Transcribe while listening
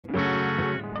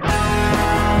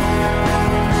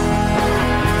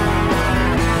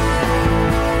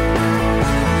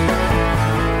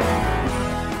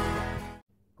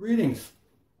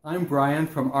I'm Brian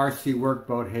from RC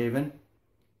Workboat Haven.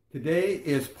 Today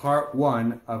is part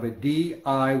one of a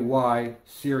DIY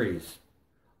series.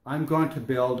 I'm going to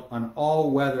build an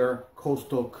all-weather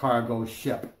coastal cargo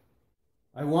ship.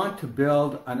 I want to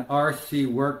build an RC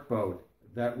workboat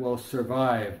that will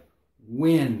survive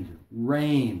wind,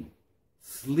 rain,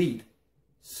 sleet,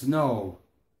 snow,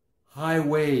 high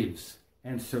waves,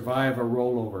 and survive a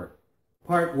rollover.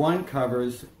 Part one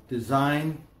covers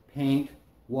design, paint,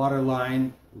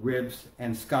 waterline, ribs,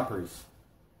 and scuppers.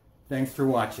 Thanks for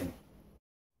watching.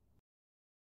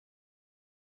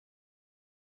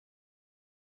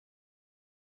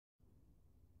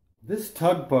 This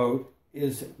tugboat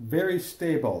is very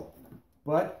stable,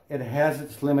 but it has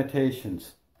its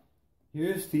limitations.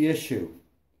 Here's the issue.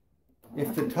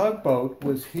 If the tugboat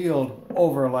was heeled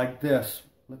over like this,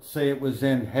 let's say it was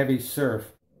in heavy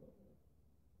surf,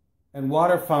 and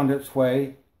water found its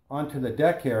way onto the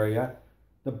deck area,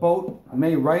 the boat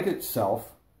may right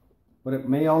itself, but it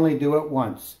may only do it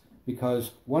once,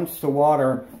 because once the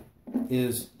water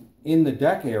is in the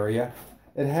deck area,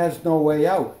 it has no way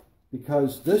out,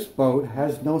 because this boat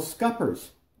has no scuppers.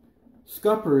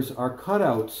 Scuppers are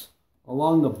cutouts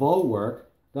along the bulwark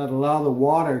that allow the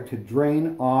water to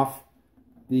drain off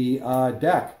the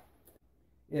deck.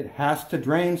 It has to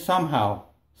drain somehow.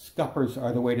 Scuppers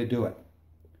are the way to do it.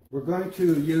 We're going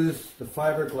to use the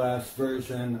fiberglass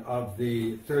version of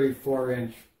the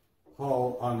 34-inch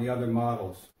hull on the other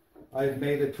models. I've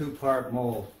made a two-part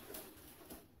mold.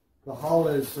 The hull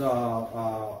is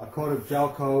a coat of gel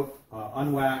coat,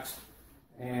 unwaxed,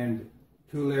 and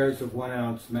 2 layers of 1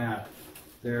 ounce mat.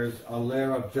 There's a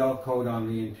layer of gel coat on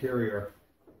the interior.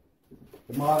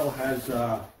 The model has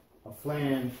a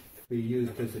flange to be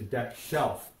used as a deck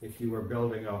shelf if you were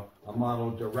building a model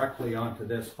directly onto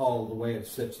this hull the way it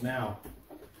sits now.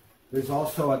 There's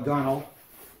also a gunnel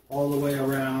all the way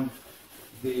around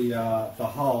the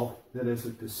hull that is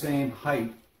at the same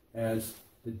height as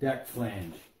the deck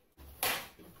flange.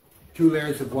 2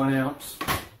 layers of 1 ounce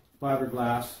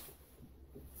fiberglass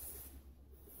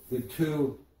with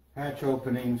 2 hatch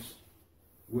openings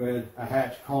with a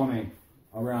hatch combing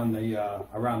around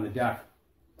the deck.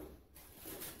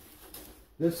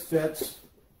 This fits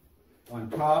on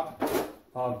top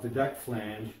of the deck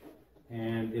flange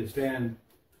and is then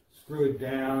screwed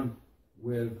down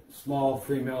with small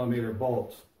 3mm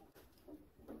bolts.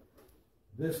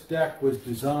 This deck was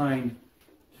designed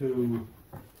to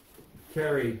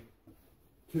carry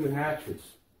 2 hatches,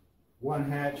 1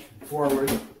 hatch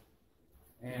forward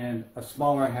and a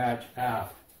smaller hatch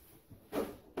aft.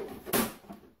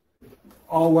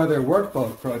 All-weather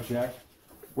workboat project.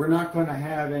 We're not going to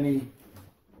have any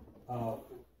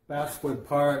basswood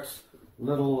parts,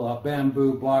 little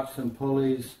bamboo blocks and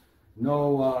pulleys,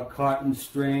 no cotton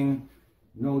string,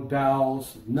 no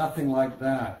dowels, nothing like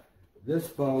that. This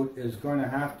boat is going to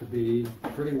have to be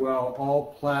pretty well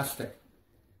all plastic.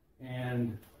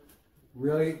 And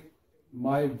really,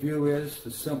 my view is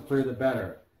the simpler the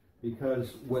better,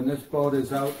 because when this boat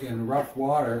is out in rough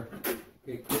water,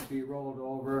 it could be rolled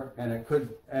over, and it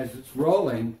could, as it's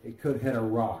rolling, it could hit a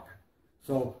rock.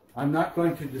 So I'm not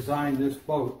going to design this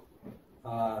boat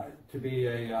to be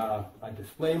a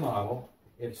display model.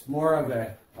 It's more of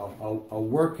a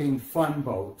working fun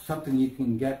boat, something you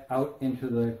can get out onto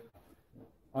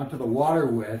the water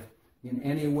with in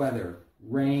any weather,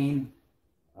 rain,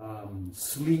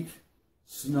 sleet,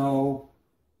 snow,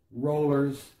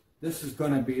 rollers. This is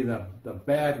going to be the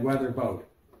bad weather boat.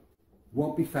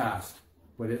 Won't be fast,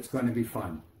 but it's going to be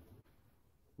fun.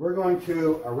 We're going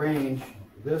to arrange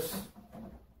this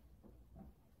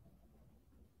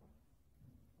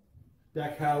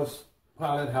deck house,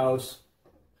 pilot house,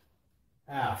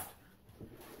 aft.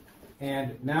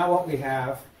 And now what we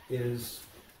have is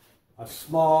a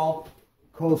small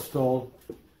coastal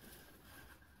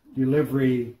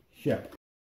delivery ship.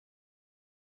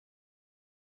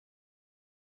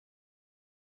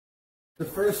 The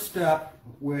first step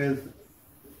with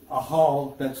a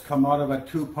hull that's come out of a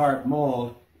 2-part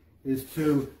mold is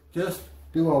to just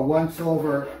do a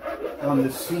once-over on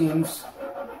the seams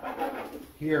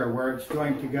here where it's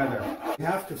joined together. You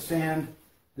have to sand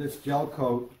this gel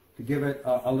coat to give it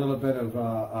a little bit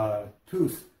of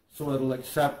tooth so it'll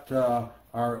accept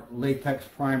our latex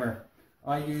primer.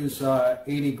 I use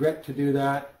 80 grit to do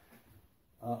that.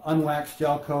 Unwaxed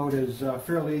gel coat is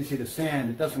fairly easy to sand.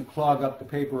 It doesn't clog up the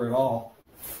paper at all.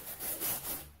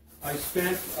 I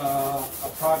spent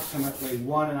approximately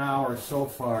 1 hour so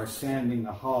far sanding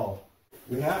the hull.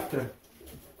 We have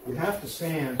to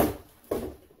sand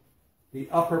the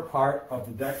upper part of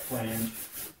the deck flange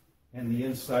and the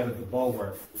inside of the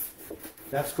bulwark.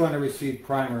 That's going to receive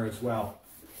primer as well.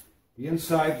 The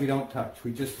inside we don't touch.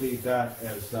 We just leave that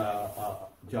as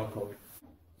gel coat.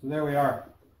 So there we are.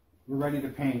 We're ready to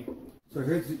paint. So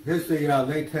here's the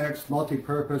latex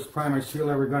multi-purpose primer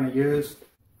sealer we're going to use.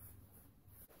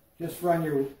 Just run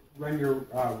your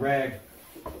rag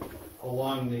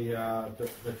along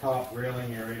the top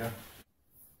railing area.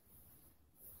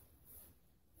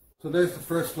 So there's the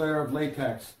first layer of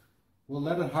latex. We'll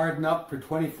let it harden up for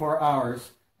 24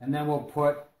 hours, and then we'll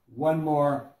put one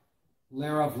more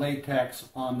layer of latex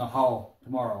on the hull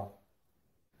tomorrow.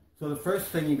 So the first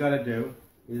thing you got to do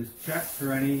is check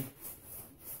for any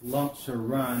lumps or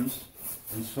runs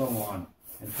and so on,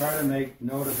 and try to make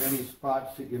note of any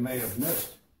spots that you may have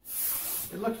missed.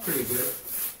 It looks pretty good.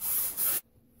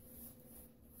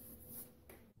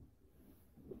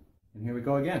 And here we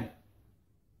go again.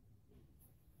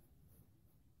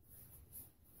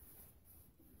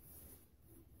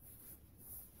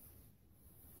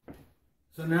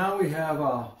 So now we have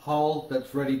a hull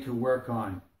that's ready to work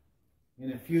on.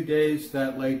 In a few days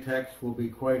that latex will be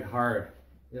quite hard.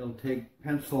 It'll take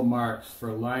pencil marks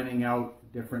for lining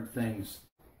out different things.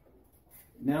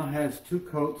 It now has 2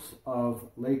 coats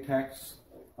of latex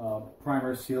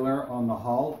primer sealer on the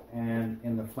hull and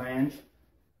in the flange.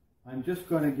 I'm just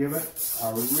going to give it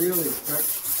a really quick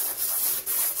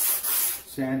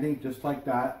sanding, just like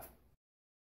that.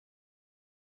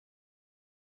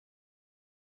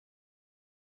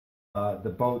 The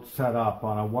boat set up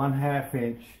on a 1/2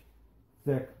 inch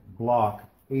thick block,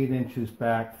 8 inches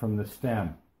back from the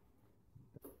stem.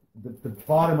 The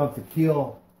bottom of the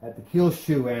keel, at the keel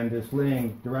shoe end, is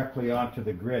laying directly onto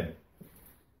the grid.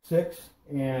 6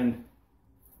 and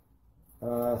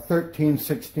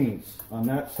 13/16 on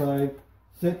that side,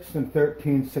 6 and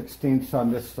 13/16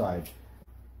 on this side.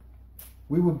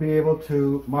 We would be able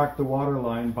to mark the water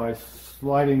line by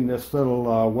sliding this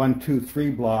little 1, 2, 3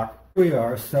 block. We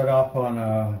are set up on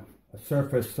a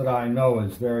surface that I know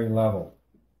is very level.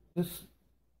 Just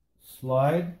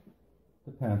slide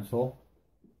the pencil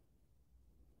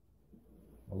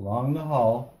along the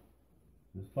hull,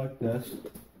 just like this.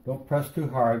 Don't press too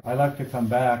hard. I like to come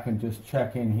back and just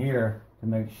check in here to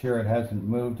make sure it hasn't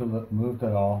moved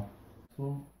at all.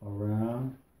 So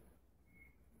around.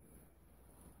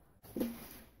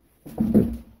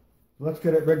 Let's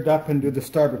get it rigged up and do the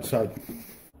starboard side.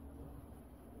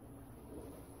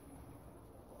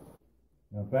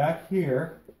 Now back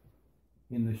here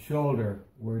in the shoulder,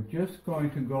 we're just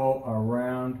going to go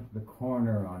around the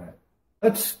corner on it.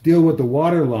 Let's deal with the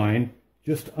water line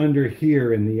just under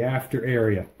here in the after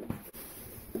area.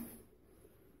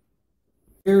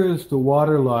 Here is the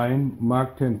water line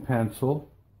marked in pencil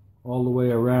all the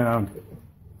way around.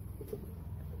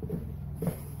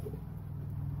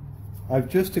 I've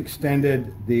just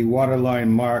extended the water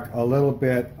line mark a little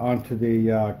bit onto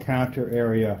the counter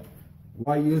area.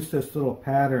 I use this little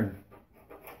pattern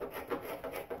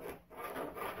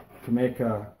to make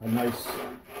a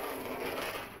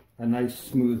nice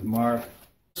smooth mark.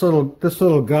 This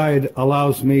little guide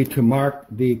allows me to mark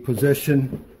the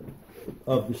position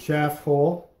of the shaft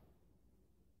hole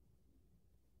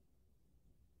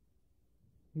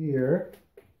here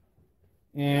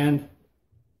and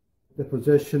the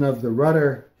position of the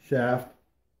rudder shaft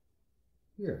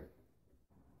here.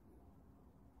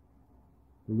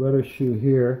 The rudder shoe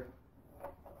here.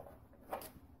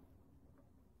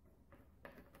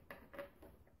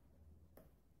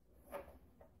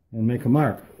 And make a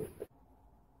mark.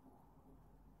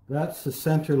 That's the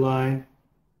center line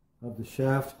of the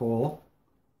shaft hole.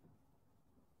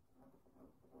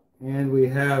 And we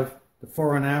have the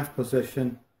fore and aft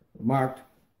position marked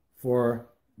for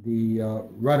the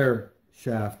rudder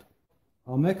shaft.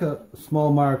 I'll make a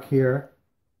small mark here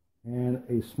and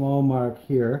a small mark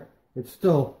here. It's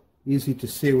still easy to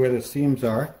see where the seams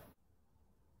are.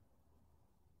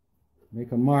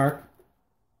 Make a mark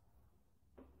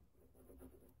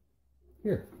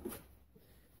here.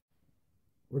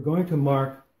 We're going to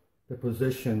mark the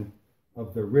position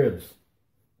of the ribs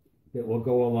that will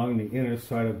go along the inner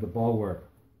side of the bulwark.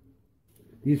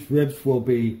 These ribs will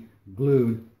be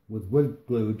glued with wood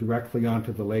glue directly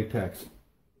onto the latex.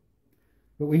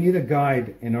 But we need a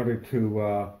guide in order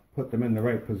to put them in the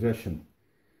right position.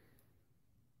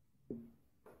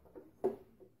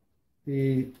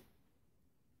 The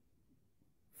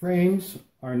frames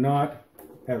are not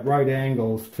at right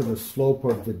angles to the slope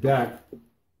of the deck,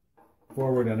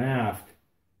 forward and aft.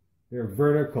 They're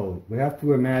vertical. We have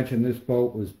to imagine this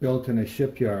boat was built in a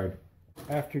shipyard.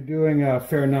 After doing a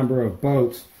fair number of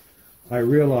boats, I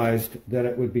realized that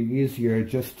it would be easier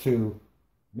just to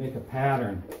make a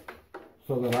pattern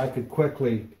so that I could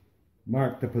quickly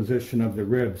mark the position of the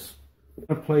ribs. I'm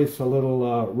going to place a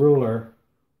little ruler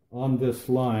on this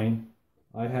line,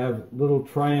 I have little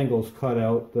triangles cut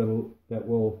out that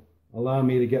will allow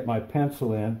me to get my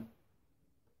pencil in,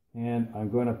 and I'm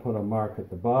going to put a mark at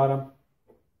the bottom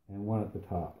and one at the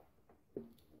top.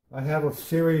 I have a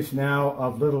series now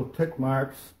of little tick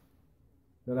marks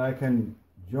that I can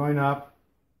join up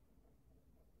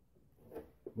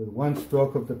with one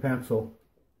stroke of the pencil.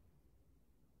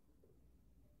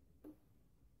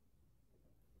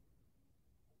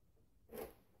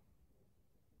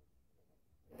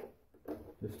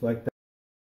 Just like that.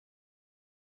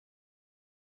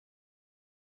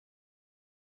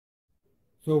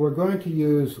 So we're going to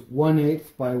use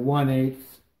 1/8 by 1/8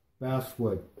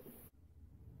 basswood.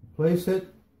 Place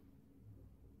it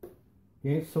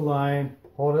against the line,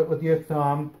 hold it with your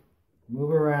thumb,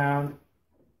 move around,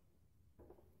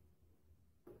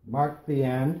 mark the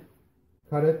end,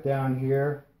 cut it down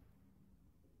here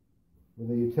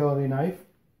with a utility knife.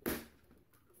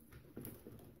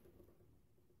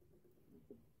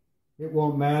 It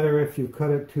won't matter if you cut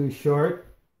it too short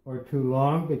or too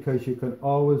long, because you can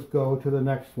always go to the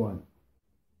next one.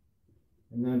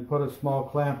 And then put a small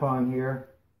clamp on here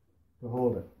to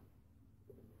hold it.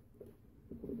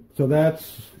 So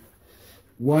that's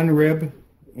one rib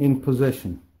in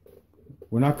position.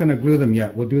 We're not going to glue them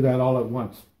yet. We'll do that all at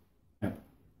once.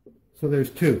 So there's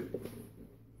two.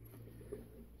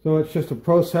 So it's just a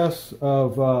process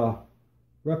of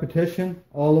repetition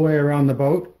all the way around the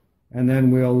boat, and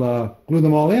then we'll glue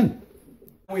them all in.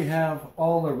 We have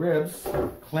all the ribs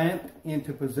clamped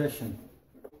into position.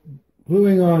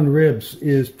 Gluing on ribs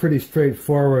is pretty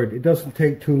straightforward. It doesn't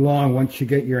take too long once you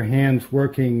get your hands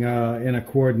working in a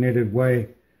coordinated way.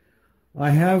 I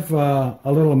have a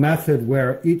little method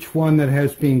where each one that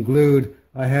has been glued,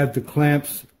 I have the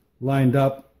clamps lined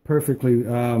up perfectly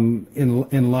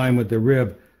in line with the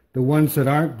rib. The ones that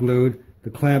aren't glued,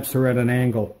 the clamps are at an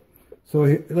angle. So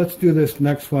let's do this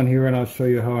next one here, and I'll show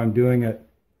you how I'm doing it.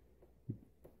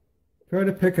 Try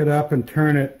to pick it up and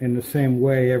turn it in the same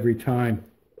way every time.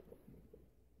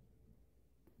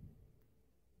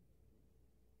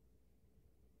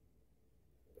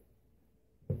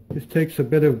 Just takes a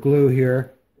bit of glue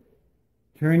here.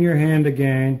 Turn your hand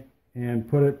again and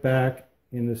put it back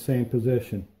in the same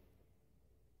position.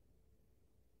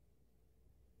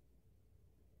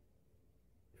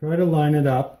 Try to line it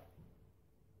up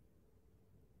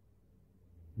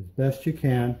as best you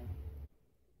can.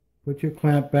 Put your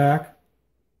clamp back,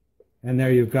 and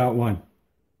there you've got one.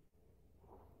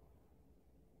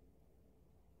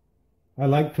 I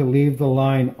like to leave the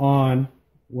line on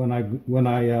when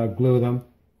I glue them,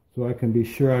 so I can be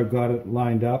sure I've got it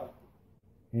lined up,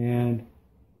 and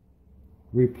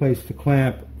replace the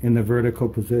clamp in the vertical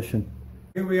position.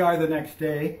 Here we are the next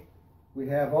day. We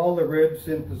have all the ribs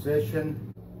in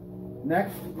position.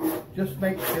 Next, just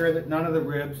make sure that none of the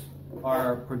ribs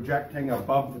are projecting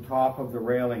above the top of the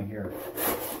railing here.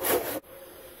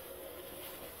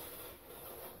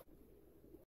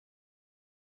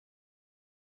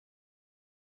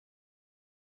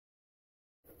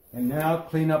 And now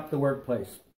clean up the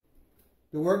workplace.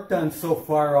 The work done so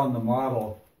far on the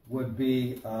model would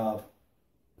be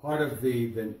part of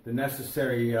the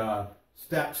necessary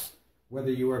steps,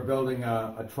 whether you are building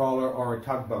a trawler or a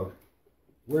tugboat.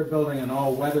 We're building an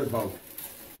all-weather boat.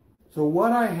 So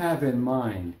what I have in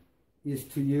mind is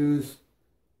to use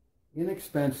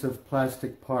inexpensive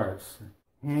plastic parts,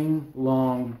 hang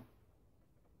long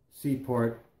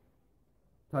seaport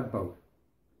tugboat.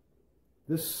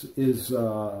 This is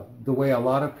the way a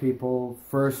lot of people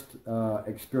first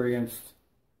experienced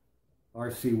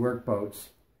RC workboats,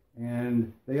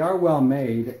 and they are well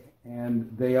made,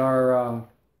 and they are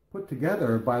put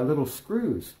together by little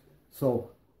screws. So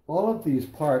all of these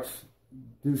parts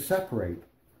do separate.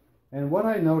 And what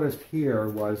I noticed here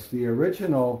was the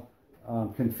original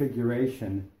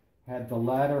configuration had the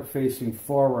ladder facing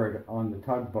forward on the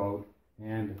tugboat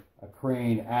and a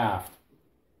crane aft.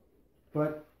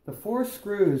 But the 4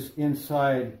 screws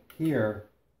inside here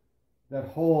that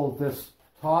hold this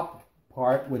top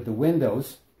part with the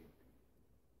windows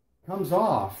comes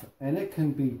off, and it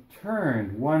can be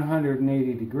turned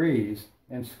 180 degrees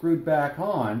and screwed back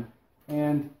on,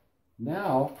 and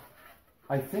now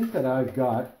I think that I've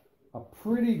got a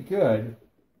pretty good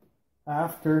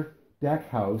after deck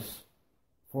house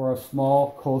for a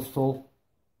small coastal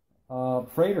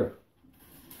freighter.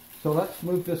 So let's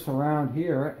move this around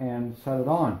here and set it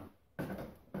on.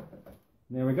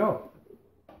 There we go.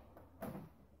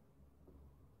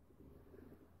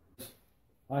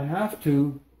 I have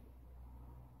to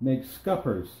make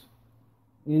scuppers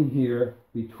in here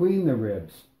between the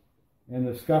ribs, and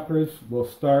the scuppers will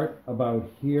start about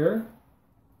here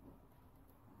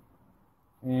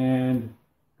and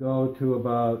go to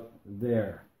about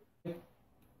there.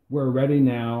 We're ready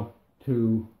now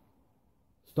to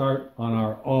start on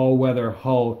our all-weather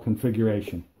hull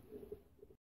configuration.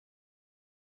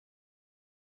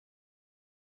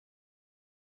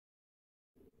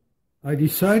 I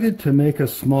decided to make a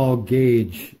small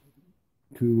gauge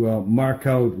to mark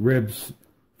out ribs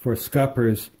for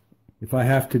scuppers if I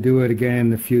have to do it again in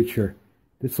the future.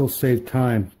 This will save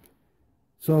time.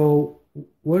 So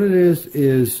what it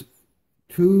is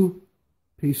 2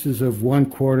 pieces of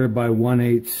 1/4 by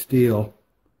 1/8 steel,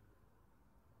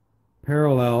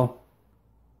 parallel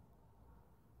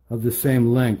of the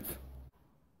same length.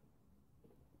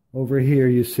 Over here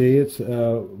you see it's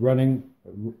running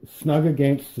snug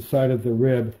against the side of the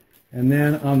rib, and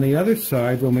then on the other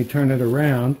side, when we turn it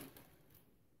around,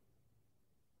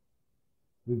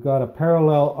 we've got a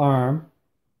parallel arm.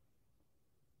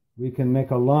 We can make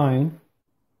a line,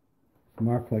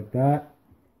 mark like that.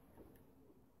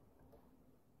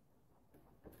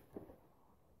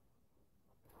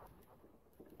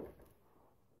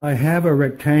 I have a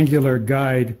rectangular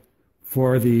guide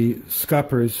for the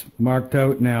scuppers marked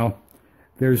out now.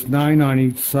 There's 9 on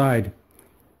each side.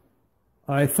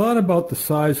 I thought about the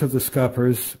size of the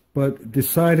scuppers, but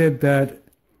decided that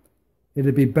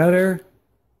it'd be better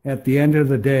at the end of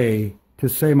the day to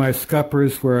say my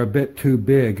scuppers were a bit too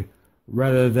big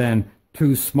rather than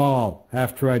too small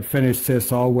after I'd finished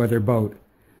this all-weather boat.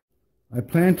 I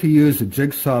plan to use a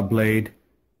jigsaw blade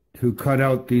to cut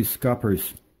out these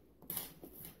scuppers.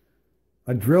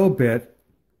 A drill bit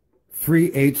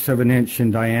 3/8 of an inch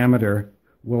in diameter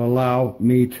will allow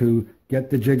me to get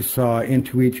the jigsaw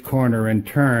into each corner and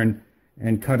turn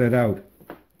and cut it out.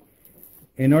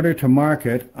 In order to mark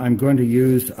it, I'm going to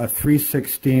use a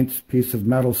 3/16 piece of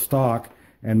metal stock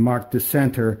and mark the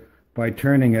center by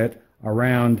turning it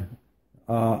around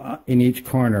in each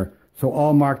corner. So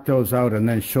I'll mark those out and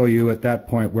then show you at that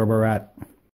point where we're at.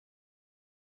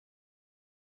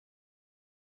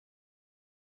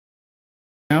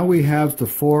 Now we have the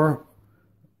 4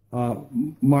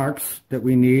 marks that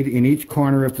we need in each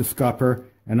corner of the scupper,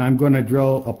 and I'm going to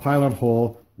drill a pilot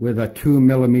hole with a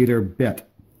 2mm bit.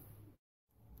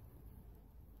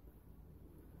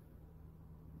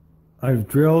 I've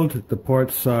drilled the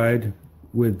port side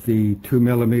with the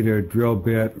 2mm drill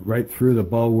bit right through the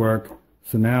bulwark,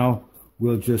 so now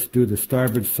we'll just do the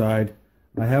starboard side.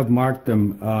 I have marked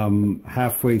them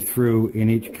halfway through in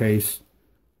each case,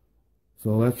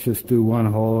 so let's just do one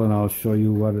hole and I'll show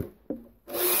you what it.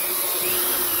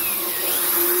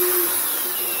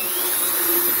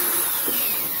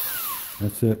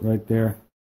 That's it right there.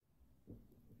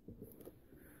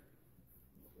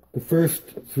 The first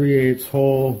 3/8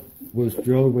 hole was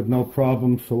drilled with no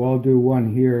problem, so I'll do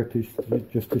one here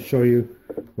just to show you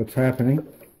what's happening.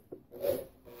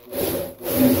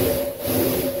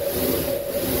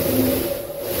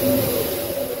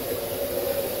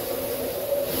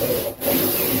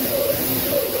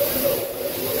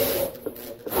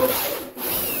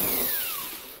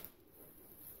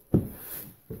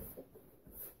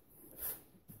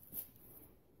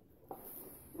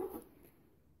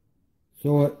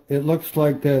 So it looks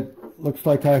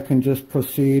like I can just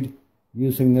proceed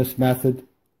using this method.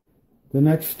 The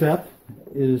next step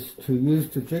is to use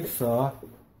the jigsaw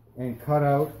and cut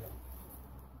out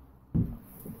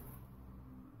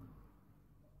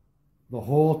the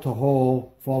hole to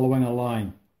hole following a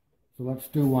line. So let's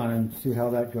do one and see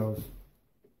how that goes.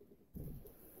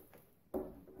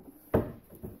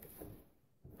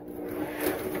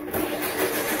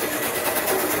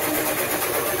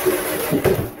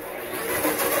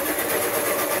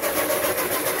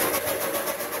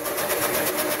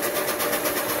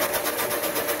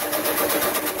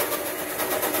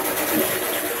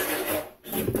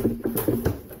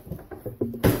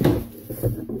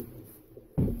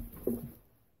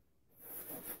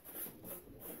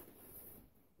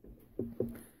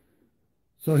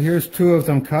 So here's 2 of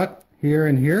them cut, here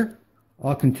and here.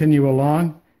 I'll continue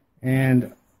along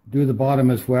and do the bottom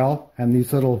as well, and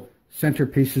these little center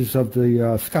pieces of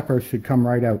the scupper should come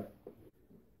right out.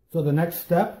 So the next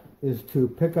step is to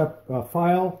pick up a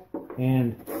file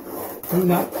and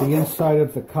clean up the inside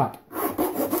of the cut.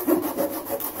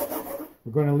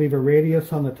 We're going to leave a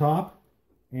radius on the top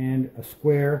and a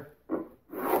square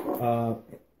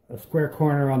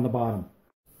corner on the bottom.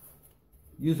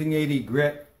 Using 80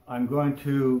 grit, I'm going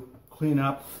to clean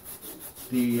up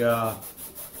the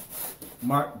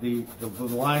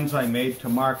lines I made to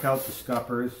mark out the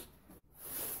scuppers.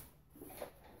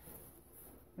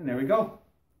 And there we go.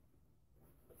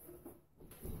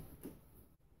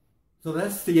 So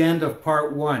that's the end of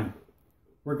part 1.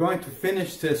 We're going to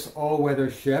finish this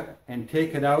all-weather ship and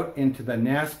take it out into the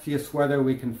nastiest weather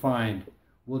we can find.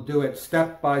 We'll do it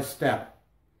step by step.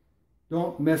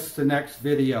 Don't miss the next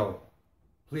video.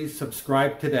 Please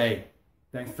subscribe today.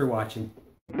 Thanks for watching.